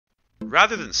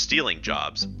Rather than stealing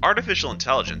jobs, artificial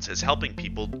intelligence is helping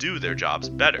people do their jobs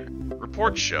better.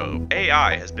 Reports show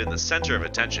AI has been the center of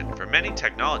attention for many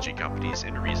technology companies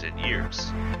in recent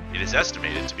years. It is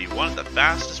estimated to be one of the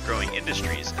fastest growing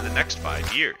industries in the next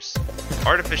 5 years.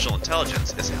 Artificial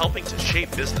intelligence is helping to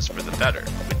shape business for the better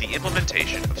with the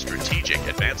implementation of strategic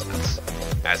advancements.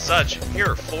 As such, here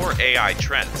are 4 AI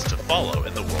trends to follow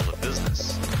in the world of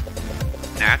business.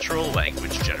 Natural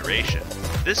language generation.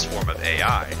 This form of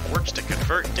AI works to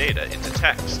convert data into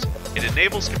text. It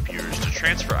enables computers to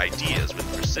transfer ideas with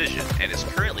precision and is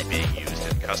currently being used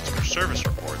in customer service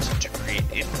reports to create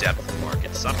in-depth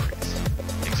market summaries.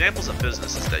 Examples of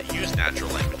businesses that use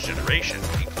natural language generation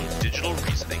include digital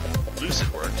reasoning,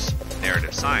 LucidWorks,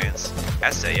 narrative science,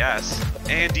 SAS,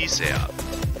 and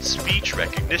DSAOP. Speech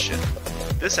recognition.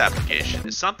 This application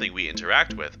is something we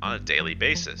interact with on a daily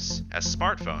basis, as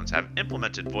smartphones have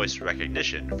implemented voice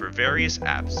recognition for various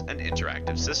apps and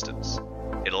interactive systems.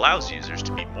 It allows users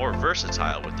to be more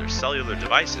versatile with their cellular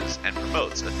devices and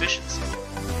promotes efficiency.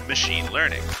 Machine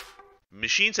learning.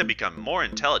 Machines have become more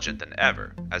intelligent than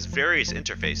ever, as various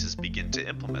interfaces begin to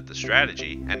implement the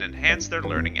strategy and enhance their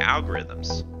learning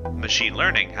algorithms. Machine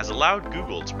learning has allowed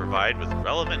Google to provide with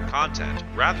relevant content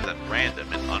rather than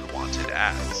random and unwanted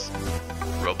ads.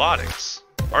 Robotics.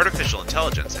 Artificial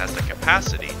intelligence has the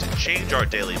capacity to change our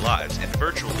daily lives in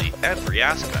virtually every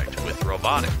aspect with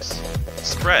robotics.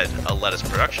 Spread, a lettuce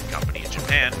production company in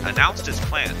Japan, announced its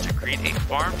plan to create a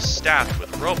farm staffed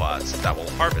with robots that will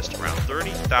harvest around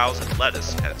 30,000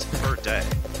 lettuce heads per day.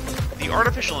 The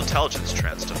artificial intelligence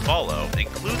trends to follow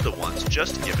include the ones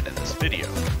just given in this video,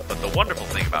 but the wonderful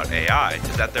thing about AI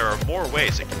is that there are more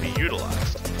ways it can be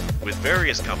utilized. With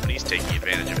various companies taking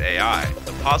advantage of AI,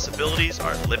 the possibilities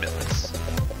are limitless.